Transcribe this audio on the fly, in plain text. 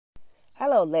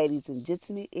Hello, ladies and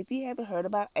gentlemen. If you haven't heard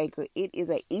about Anchor, it is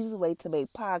an easy way to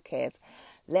make podcasts.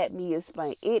 Let me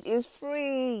explain. It is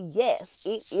free. Yes,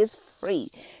 it is free.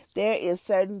 There is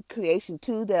certain creation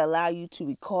tools that allow you to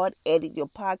record, edit your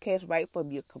podcast right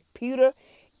from your computer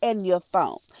and your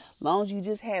phone. As long as you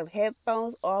just have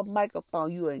headphones or a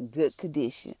microphone, you are in good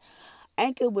condition.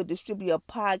 Anchor will distribute your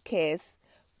podcast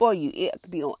for you. It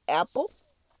could be on Apple.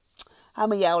 How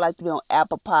many of y'all would like to be on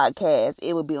Apple Podcasts?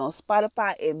 It would be on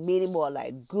Spotify and many more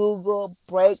like Google,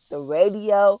 Break, the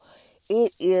radio.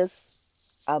 It is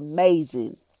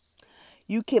amazing.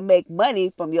 You can make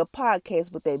money from your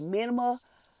podcast with a minimum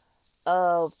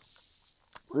of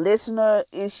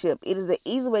listenership. It is an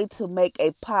easy way to make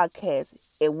a podcast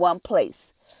in one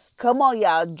place. Come on,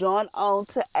 y'all. Join on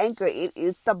to Anchor. It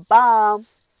is the bomb.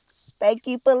 Thank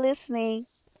you for listening.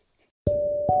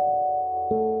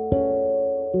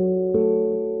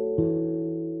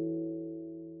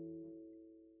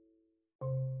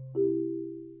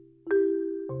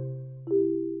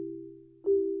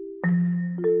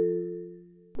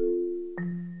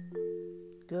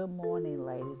 Good morning,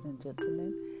 ladies and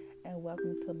gentlemen, and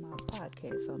welcome to my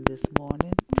podcast on this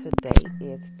morning. Today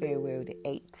is February the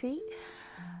 18th.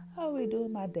 I'll be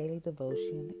doing my daily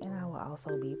devotion, and I will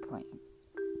also be praying.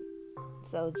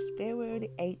 So, it's February the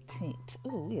 18th.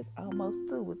 Ooh, it's almost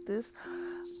through with this,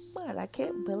 but I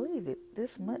can't believe it.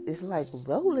 This month is like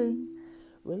rolling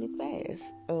really fast.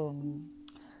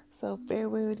 So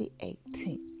February the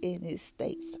 18th, and it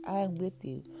states, I am with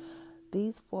you.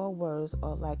 These 4 words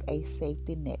are like a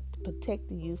safety net,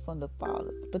 protecting you from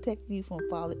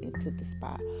falling into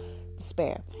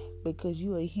despair. Because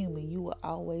you are human, you will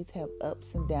always have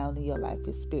ups and downs in your life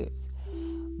experience.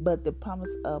 But the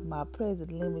promise of my presence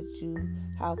limits you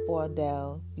how far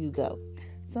down you go.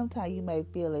 Sometimes you may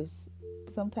feel as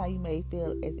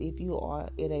if you are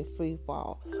in a free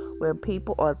fall, where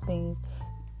people or things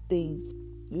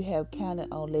you have counted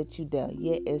on let you down.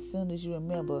 Yet, as soon as you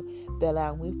remember that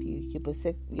I'm with you,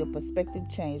 your perspective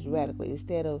changed radically.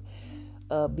 Instead of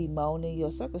bemoaning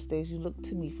your circumstance, you look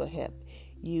to me for help.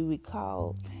 You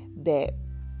recall that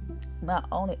not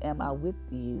only am I with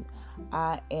you,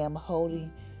 I am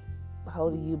holding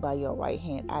you by your right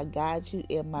hand. I guide you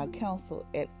in my counsel,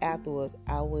 and afterwards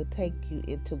I will take you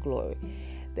into glory.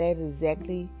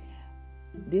 This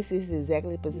is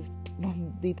exactly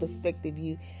the perspective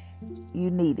you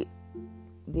needed.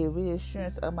 The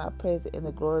reassurance of my presence and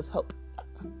the glorious hope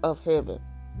of heaven.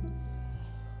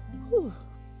 Whew.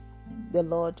 The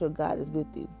Lord your God is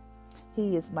with you.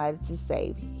 He is mighty to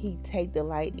save. He take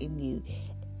delight in you.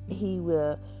 He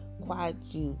will quiet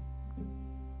you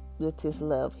with his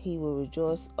love. He will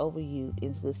rejoice over you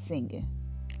with singing.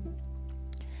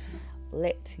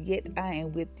 Yet I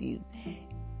am with you.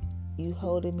 You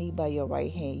holding me by your right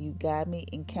hand. You guide me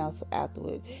in counsel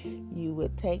afterward. You will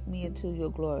take me into your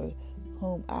glory.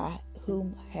 Whom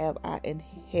have I in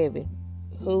heaven?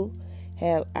 Who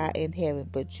have I in heaven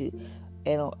but you?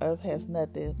 And on earth has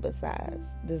nothing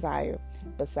desire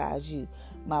besides you.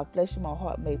 My flesh and my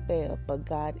heart may fail, but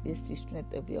God is the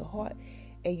strength of your heart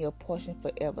and your portion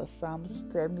forever. Psalms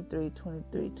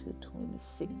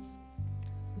 73:23-26.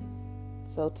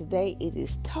 So today it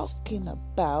is talking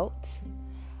about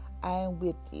I am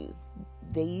with you.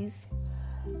 These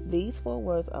 4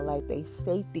 words are like a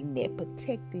safety net,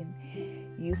 protecting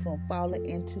you from falling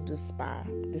into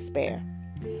despair.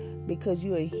 Because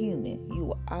you are human, you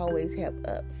will always have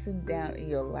ups and downs in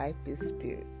your life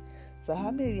experience. So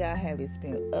how many of y'all have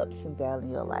experienced ups and downs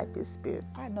in your life experience?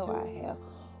 I know I have.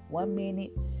 1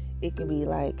 minute, it can be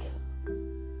like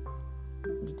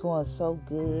you're going so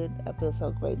good, I feel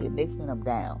so great. The next minute I'm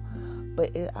down.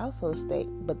 But it also states,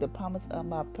 but the promise of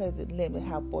my present limit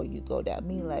how far you go down. I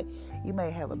mean, like, you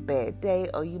may have a bad day,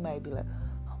 or you may be like,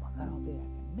 oh my God, I don't think I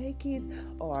can make it.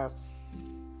 Or,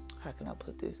 how can I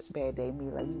put this? Bad day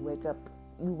mean like you wake up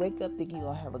thinking you're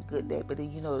going to have a good day. But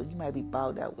then, you might be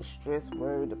bogged out with stress,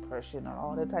 worry, depression, and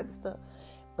all that type of stuff.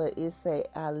 But it say,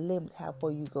 I limit how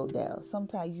far you go down.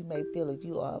 Sometimes you may feel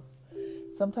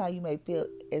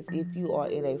as if you are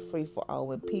in a free for all,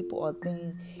 when people or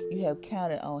things you have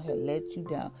counted on have let you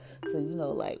down. So, you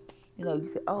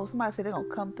say, oh, somebody said they're going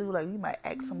to come through. Like, you might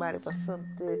ask somebody for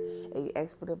something, and you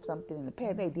ask for them something in the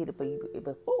past. They did it for you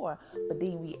before, but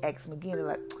then we ask them again, they're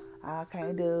like, I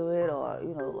can't do it. Or,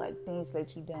 like, things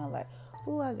let you down. Like,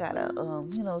 oh, I got to,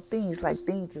 things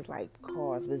is like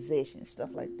cars, possessions,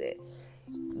 stuff like that.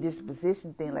 This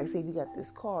position thing, like say you got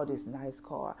this nice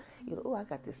car, I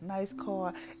got this nice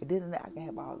car, and then I can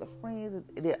have all the friends,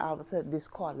 and then all of a sudden this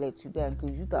car lets you down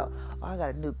because you thought, oh, I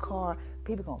got a new car,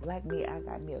 people gonna like me, I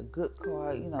got me a good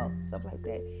car, stuff like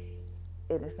that.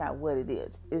 And it's not what it is.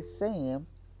 It's saying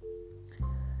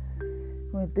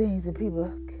when things and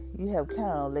people you have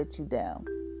kind of let you down.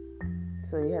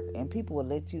 So you have to, and people will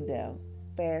let you down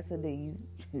faster than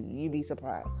you be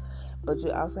surprised. But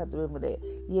you also have to remember that,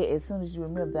 as soon as you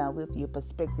remember that I'm with you, your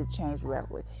perspective changes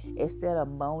radically. Instead of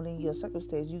moaning your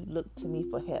circumstance, you look to me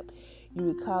for help.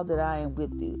 You recall that I am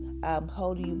with you. I am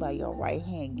holding you by your right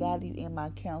hand, guiding you in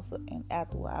my counsel, and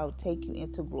afterward I will take you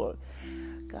into glory.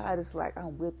 God is like,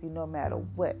 I'm with you no matter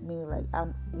what. Meaning, like,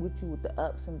 I'm with you with the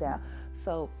ups and downs.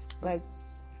 So, like,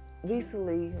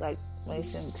 recently, like, let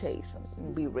me tell you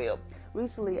something, be real.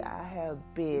 Recently, I have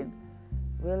been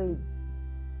dealing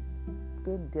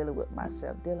with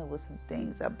myself, dealing with some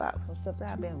things about some stuff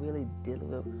that I've been really dealing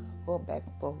with, going back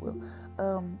and forth with.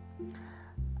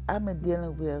 I've been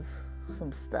dealing with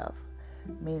some stuff,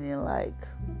 meaning like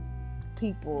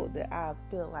people that I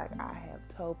feel like I have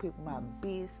told people my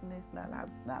business, not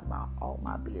all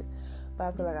my business, but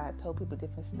I feel like I had told people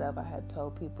different stuff. I had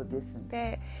told people this and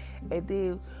that, and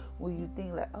then when you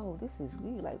think like, oh, this is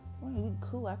weird, like, we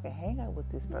cool, I can hang out with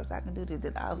this person, I can do this,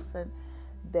 then all of a sudden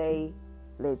they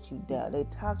let you down. They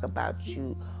talk about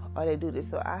you or they do this.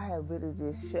 So I have really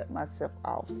just shut myself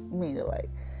off. Meaning, like,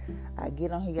 I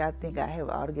get on here, I think I have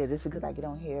it all together. Just because I get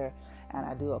on here and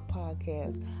I do a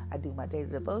podcast, I do my daily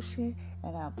devotion,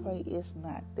 and I pray. It's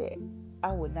not that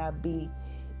I would not be.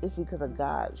 It's because of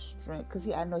God's strength. Because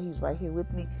I know He's right here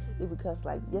with me. It's because,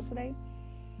 like, yesterday,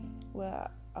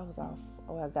 well, I was off.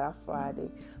 I got off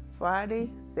Friday,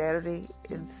 Saturday,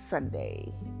 and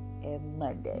Sunday, and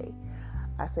Monday.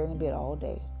 I stayed in bed all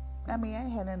day. I mean, I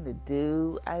ain't had nothing to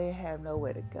do. I didn't have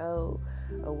nowhere to go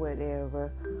or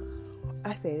whatever.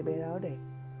 I stayed in bed all day.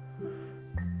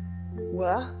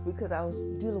 Well, because I was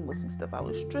dealing with some stuff. I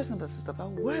was stressing about some stuff. I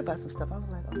was worried about some stuff. I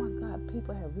was like, oh my God,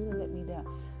 people have really let me down.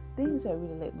 Things have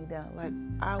really let me down. Like,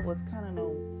 I was kind of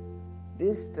know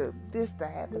this to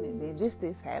happen, and then this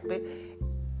happened.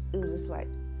 It was just like,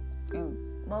 and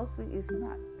mostly it's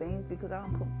not things, because I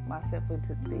don't put myself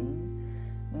into things.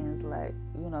 Means like,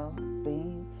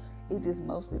 things. It's just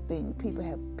mostly things. People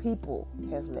have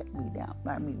let me down.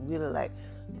 I mean, really, like,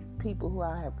 people who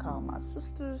I have called my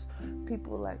sisters,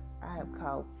 people like I have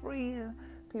called friends,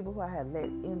 people who I have let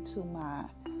into my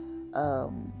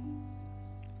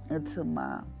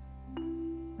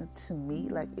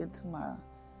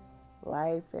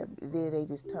life, and then they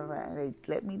just turn around and they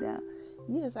let me down.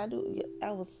 Yes, I do.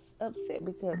 I was upset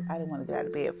because I didn't want to get out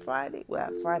of bed Friday. Well,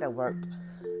 Friday I worked.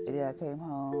 And then I came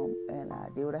home and I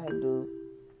did what I had to do.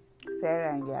 Saturday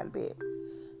I didn't get out of bed.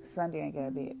 Sunday I didn't get out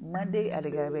of bed. Monday I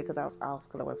didn't get out of bed because I was off,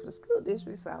 because I worked for the school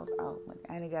district, so I was off Monday.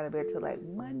 I didn't get out of bed till like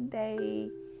Monday.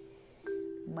 I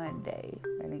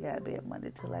didn't get out of bed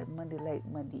Monday till like late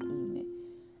Monday evening.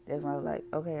 That's when I was like,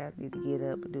 okay, I need to get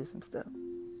up and do some stuff.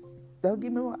 Don't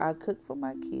get me wrong, I cook for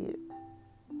my kids.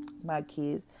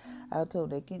 I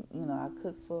told them they can, I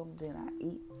cook for them, then I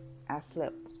eat. I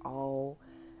slept all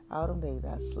them days.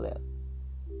 I slept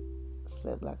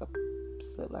like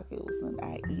it was nothing.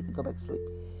 I eat and go back to sleep.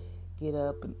 Get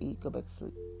up and eat, go back to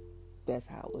sleep. That's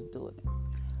how I was doing it,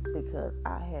 because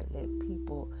I had let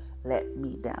people let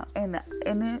me down. And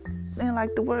then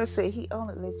like the word said, He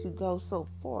only lets you go so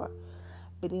far.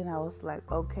 But then I was like,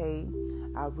 okay,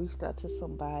 I reached out to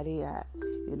somebody, and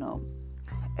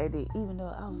then even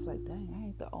though I was like, dang, I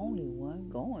ain't the only one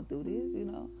going through this,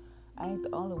 I ain't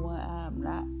the only one. I'm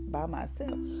not by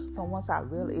myself. So once I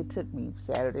really, it took me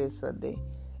Saturday, Sunday,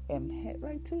 and had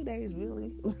like 2 days,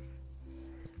 really,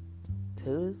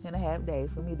 2.5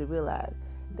 days for me to realize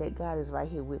that God is right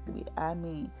here with me. I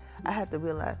mean, I had to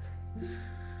realize,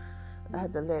 I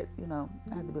had to let, I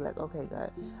had to be like, okay,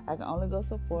 God, I can only go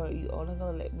so far. You only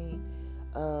gonna let me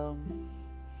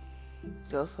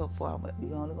go so far.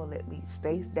 You only gonna let me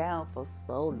stay down for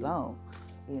so long,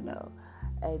 And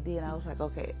then I was like,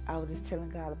 okay, I was just telling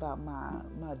God about my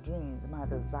dreams, my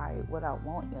desire, what I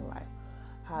want in life.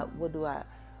 What do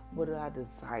I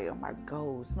desire, my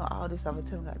goals, all this stuff. I was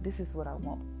telling God, this is what I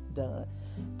want done.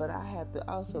 But I have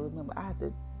to also remember, I have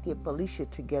to get Felicia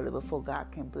together before God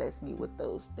can bless me with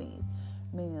those things.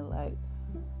 Meaning, like,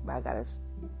 I gotta,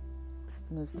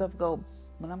 when stuff go,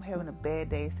 when I'm having a bad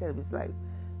day, instead of it's like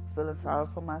feeling sorry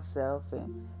for myself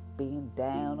and being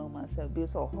down on myself, being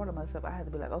so hard on myself, I have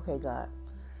to be like, okay, God,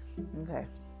 okay.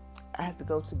 I have to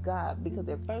go to God, because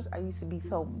at first I used to be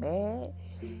so mad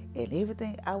and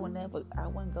everything. I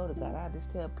wouldn't go to God. I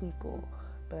just tell people,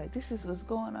 but like, this is what's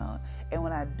going on. And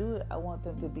when I do it, I want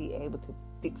them to be able to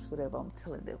fix whatever I'm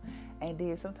telling them. And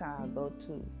then sometimes I go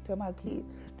to tell my kids,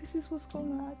 this is what's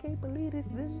going on. I can't believe this.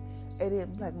 And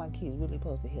then, like, my kids really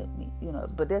supposed to help me,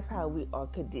 But that's how we are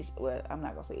conditioned. Well, I'm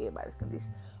not gonna say everybody's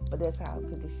conditioned, but that's how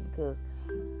I'm conditioned, because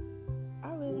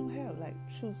I really don't have like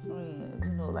true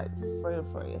friends, like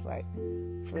friends, like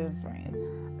friends.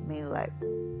 I mean, like,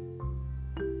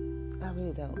 I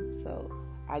really don't. So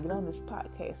I get on this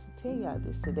podcast to tell y'all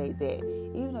this today, that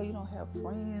even though you don't have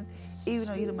friends, even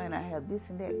though you might not have this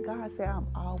and that, God said, I'm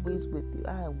always with you.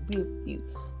 I am with you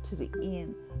to the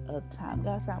end of time.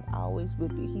 God said, I'm always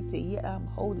with you. He said, yeah, I'm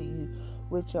holding you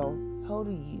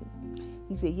holding you.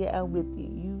 He said, yeah, I'm with you.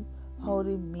 You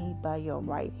holding me by your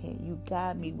right hand. You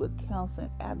guide me with counsel,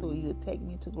 and afterward you will take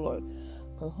me to glory.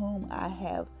 For whom I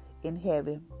have in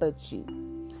heaven but you.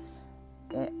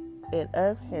 And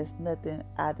earth has nothing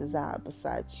I desire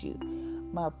besides you.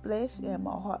 My flesh and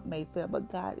my heart may fail, but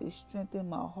God is strengthening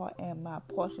my heart and my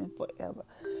portion forever.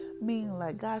 Meaning,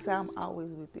 like, God said, I'm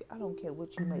always with you. I don't care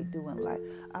what you may do in life.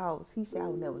 He said, I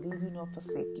will never leave you nor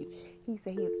forsake you. He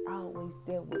said he is always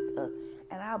there with us.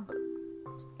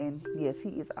 And yes, he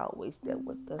is always there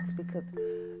with us, because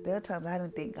there are times I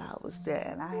didn't think God was there.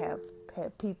 And I have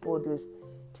had people just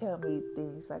tell me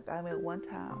things. Like, I mean, one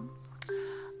time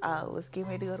I was getting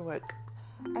ready to go to work,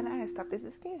 and I had stopped at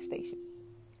this gas station.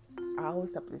 I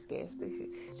always stop at this gas station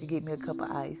to get me a cup of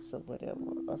ice or whatever,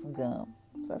 or some gum.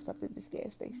 So I stopped at this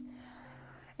gas station,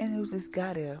 and there was this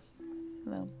guy there,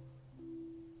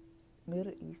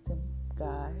 Middle Eastern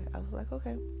guy. I was like,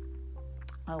 okay.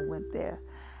 I went there,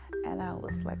 and I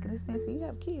was like, and this man said, you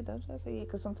have kids, don't you? I said, yeah,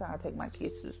 because sometimes I take my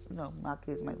kids to, my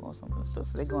kids might want something, so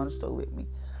they go in the store with me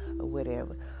or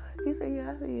whatever. He said,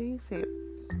 yeah. I said, yeah. He said,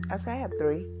 I have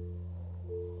 3.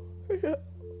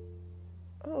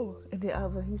 Oh, and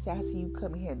then he said, I see you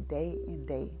come in here day and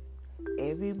day.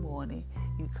 Every morning,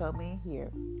 you come in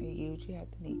here and you get what you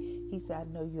have to need. He said, I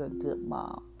know you're a good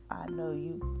mom. I know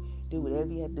you do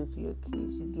whatever you have to do for your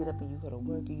kids. You get up and you go to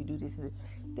work and you do this and that.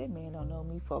 That man don't know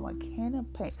me from a can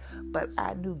of paint. But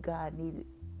I know God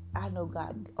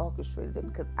orchestrated it,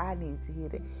 because I needed to hear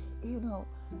that.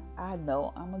 I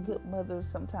know I'm a good mother.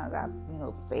 Sometimes I,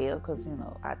 fail, because,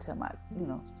 I tell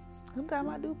sometimes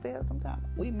I do fail. Sometimes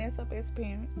we mess up as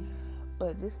parents.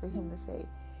 But just for him to say,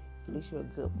 at least you're a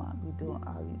good mom. You're doing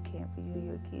all you can for you and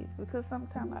your kids. Because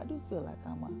sometimes I do feel like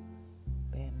I'm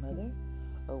a bad mother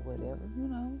or whatever,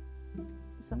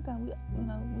 Sometimes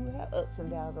we have ups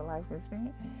and downs in life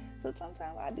experience. So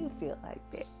sometimes I do feel like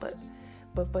that.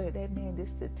 But for that man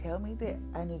just to tell me that,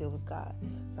 I knew that was God.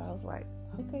 So I was like,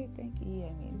 okay, thank you. He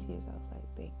had me in tears. I was like,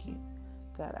 thank you,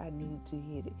 God. I needed to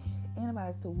hear it.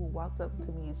 Anybody who walked up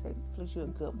to me and said, please, you're a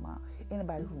good mom.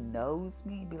 Anybody who knows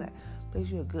me be like,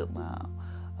 please, you're a good mom,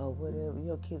 or whatever.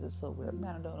 Your kids are so well.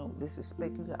 Man, I don't know,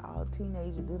 disrespect you. Got all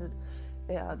teenagers did it.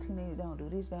 All teenagers don't do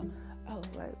this. I was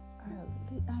like,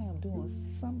 I am doing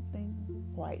something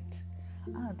right.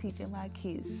 I'm teaching my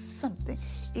kids something.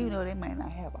 Even though they might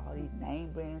not have all these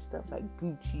name brand stuff like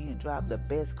Gucci and drive the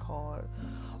best car,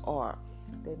 or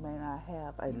they may not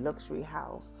have a luxury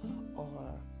house, or,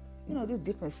 just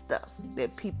different stuff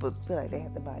that people feel like they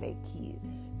have to buy their kids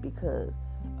because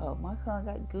my son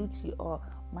got Gucci, or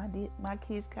my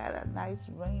kids got a nice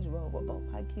Range Rover, or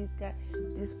my kids got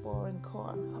this foreign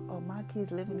car, or my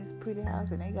kids live in this pretty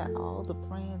house and they got all the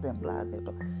friends and blah, blah,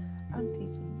 blah. I'm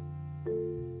teaching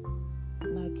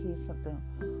my kids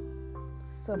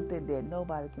something that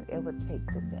nobody can ever take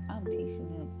from them. I'm teaching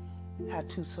them how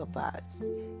to survive.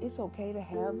 It's okay to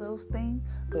have those things,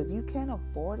 but if you can't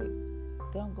afford it,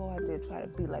 don't go out there and try to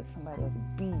be like somebody else.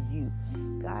 Be you.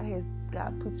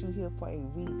 God put you here for a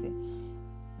reason.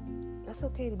 It's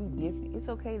okay to be different. It's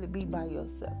okay to be by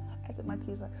yourself. I said, my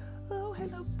kids like, oh, I don't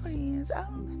have no friends.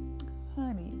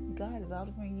 Honey, God is all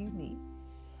the friend you need.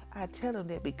 I tell them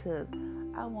that because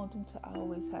I want them to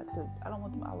always I don't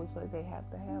want them to always feel like they have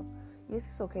to have. Yes,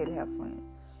 it's okay to have friends.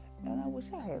 And I wish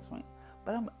I had friends.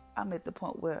 But I'm at the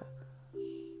point where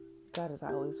God is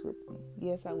always with me.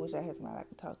 Yes, I wish I had somebody I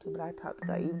could talk to, but I talk to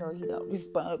God even though he don't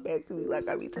respond back to me like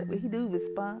I be talking. He do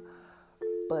respond,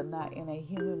 but not in a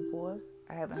human voice.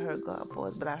 I haven't heard God's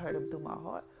voice, but I heard him through my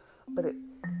heart. But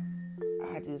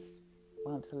I just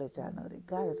wanted to let y'all know that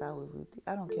God is always with you.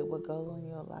 I don't care what goes on in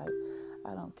your life.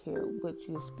 I don't care what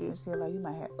you experience in your life. You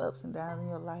might have ups and downs in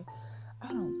your life. I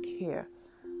don't care.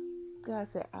 God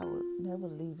said, I will never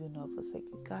leave you nor forsake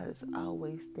you. God is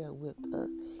always there with us.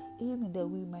 Even though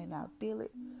we may not feel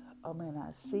it or may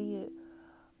not see it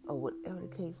or whatever the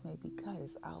case may be, God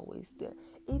is always there.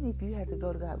 Even if you have to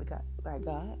go to God, like,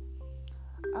 God,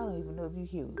 I don't even know if you're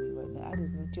here with me right now. I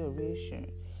just need your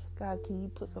reassurance. God, can you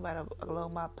put somebody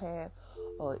along my path?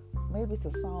 Or maybe it's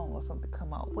a song or something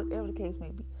come out. Whatever the case may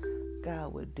be,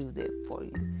 God will do that for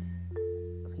you.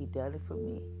 He done it for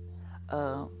me.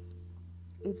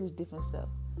 It's just different stuff.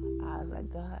 I was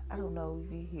like, God, I don't know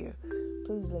if you're here.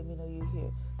 Please let me know you're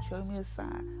here. Show me a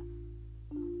sign.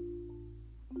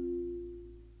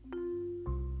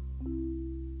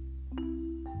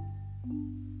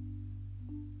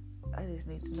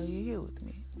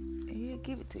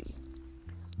 give it to you.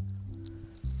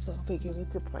 So I'm beginning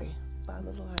to pray.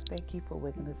 Father, Lord, I thank you for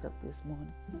waking us up this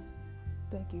morning.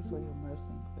 Thank you for your mercy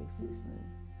and grace this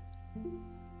new.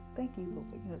 Thank you for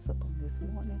waking us up on this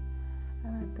morning.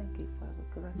 And I thank you, Father,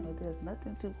 because I know there's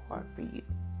nothing too hard for you.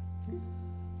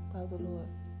 Father, Lord,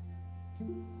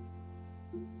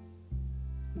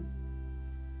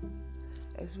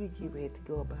 as we get ready to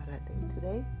go about our day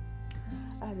today,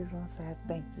 I just want to say I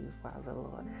thank you, Father,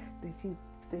 Lord, that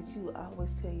you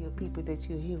always tell your people that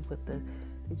you're here with us,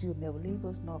 that you'll never leave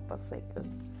us nor forsake us.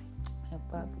 And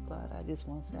Father God, I just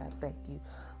want to say I thank you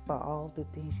for all the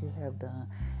things you have done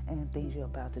and things you're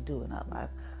about to do in our life.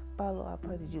 Father, Lord, I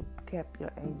pray that you kept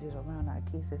your angels around our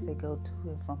kids as they go to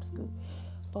and from school.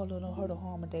 Father, Lord, no hurt or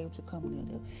harm or danger coming in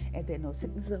them, and that no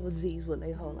sickness or disease will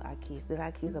lay hold of our kids, that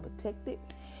our kids are protected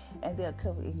and they're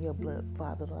covered in your blood.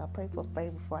 Father, Lord, I pray for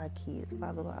favor for our kids.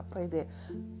 Father, Lord, I pray that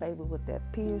favor with their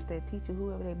peers, their teacher,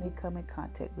 whoever they may come in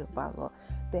contact with, Father, Lord,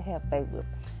 they have favor with.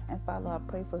 And Father, Lord, I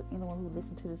pray for anyone who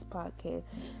listens to this podcast.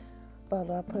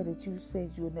 Father, I pray that you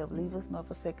said you will never leave us nor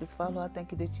forsake us. Father, I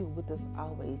thank you that you're with us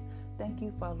always. Thank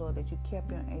you, Father, Lord, that you kept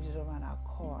your angels around our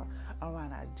car,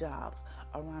 around our jobs,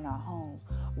 around our homes,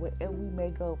 wherever we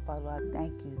may go. Father, I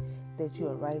thank you that you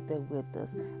are right there with us.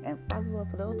 And Father, Lord,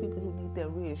 for those people who need that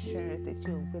reassurance that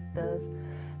you're with us,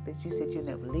 that you said you'll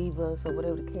never leave us, or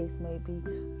whatever the case may be,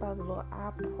 Father, Lord,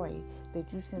 I pray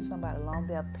that you send somebody along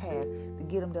their path to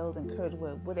get them those encouraging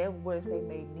words, whatever words they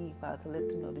may need, Father, to let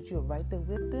them know that you're right there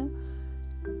with them.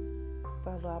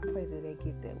 Father, I pray that they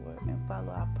get that word. And Father,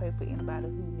 I pray for anybody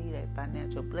who need a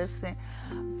financial blessing,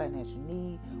 financial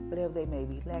need, whatever they may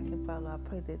be lacking. Father, I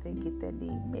pray that they get that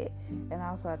need met. And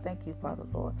also, I thank you, Father,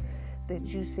 Lord, that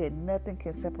you said nothing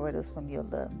can separate us from your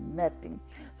love. Nothing.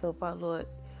 So, Father, Lord,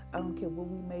 I don't care what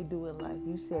we may do in life.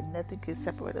 You said nothing can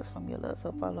separate us from your love.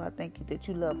 So, Father, I thank you that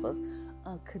you love us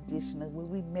unconditionally. When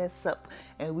we mess up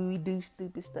and when we do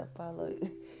stupid stuff, Father,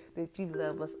 that you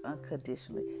love us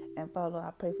unconditionally. And Father,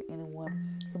 I pray for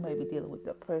anyone who may be dealing with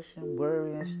depression,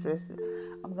 worry, and stress.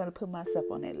 I'm going to put myself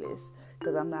on that list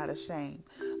because I'm not ashamed.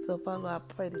 So, Father, I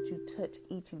pray that you touch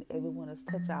each and every one of us,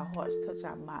 touch our hearts, touch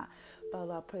our mind.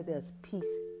 Father, I pray there's peace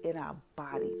in our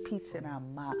body, peace in our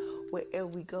mind. Wherever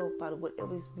we go, Father,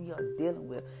 whatever we are dealing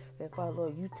with, that, Father,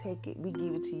 Lord, you take it, we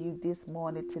give it to you this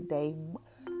morning, today,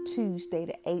 Tuesday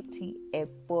the 18th at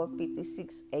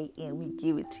 4:56 a.m. We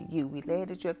give it to you. We lay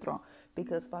it at your throne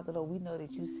because, Father, Lord, we know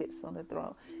that you sit on the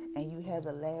throne and you have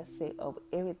the last say of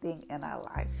everything in our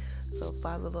life. So,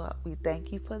 Father, Lord, we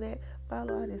thank you for that.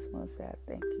 Father, Lord, I just want to say I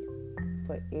thank you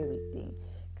for everything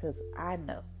because I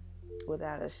know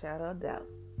without a shadow of doubt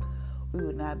we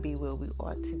would not be where we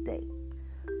are today.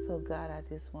 So, God, I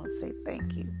just want to say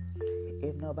thank you.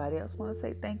 If nobody else want to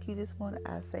say thank you this morning,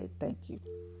 I say thank you.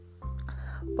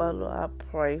 Father, Lord, I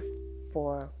pray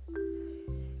for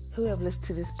whoever listens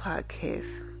to this podcast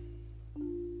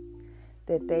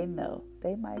that they know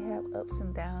they might have ups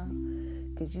and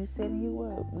downs, because you said in your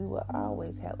word we will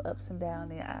always have ups and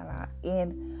downs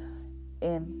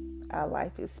in our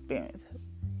life experience.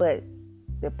 But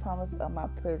the promise of my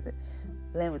present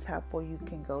limits how far you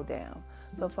can go down.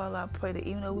 So, Father, I pray that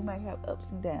even though we might have ups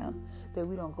and downs, that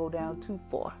we don't go down too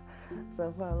far.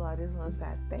 So, Father, I just want to say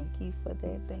I thank you for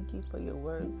that. Thank you for your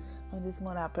word. On this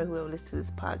morning, I pray whoever listens to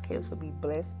this podcast will be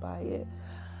blessed by it.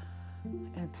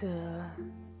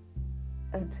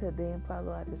 Until then,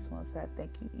 Father, I just want to say I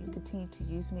thank you. You continue to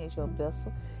use me as your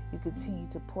vessel. You continue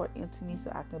to pour into me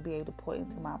so I can be able to pour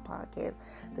into my podcast,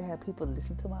 to have people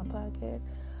listen to my podcast.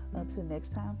 Until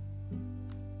next time,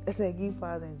 thank you,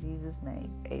 Father, in Jesus'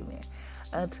 name. Amen.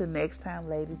 Until next time,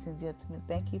 ladies and gentlemen,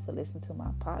 thank you for listening to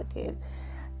my podcast.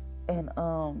 And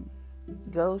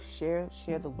go share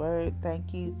the word.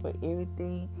 Thank you for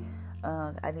everything.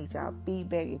 I need y'all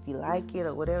feedback. If you like it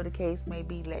or whatever the case may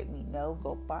be, let me know.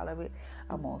 Go follow it.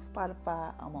 I'm on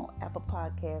Spotify. I'm on Apple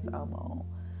Podcasts. I'm on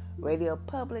Radio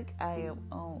Public. I am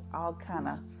on all kind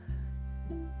of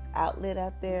outlet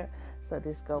out there. So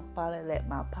just go follow it. Let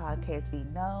my podcast be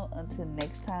known. Until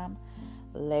next time,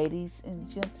 ladies and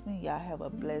gentlemen, y'all have a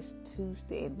blessed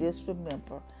Tuesday. And just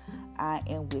remember, I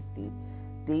am with you.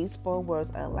 These 4 words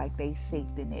are like they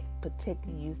safety net,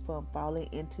 protecting you from falling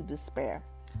into despair.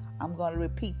 I'm going to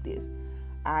repeat this.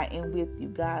 I am with you.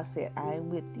 God said, I am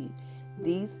with you.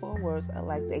 These 4 words are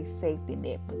like they safety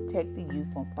net, protecting you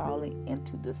from falling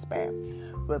into despair.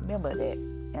 Remember that.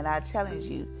 And I challenge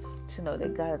you to know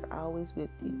that God is always with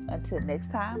you. Until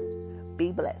next time,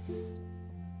 be blessed.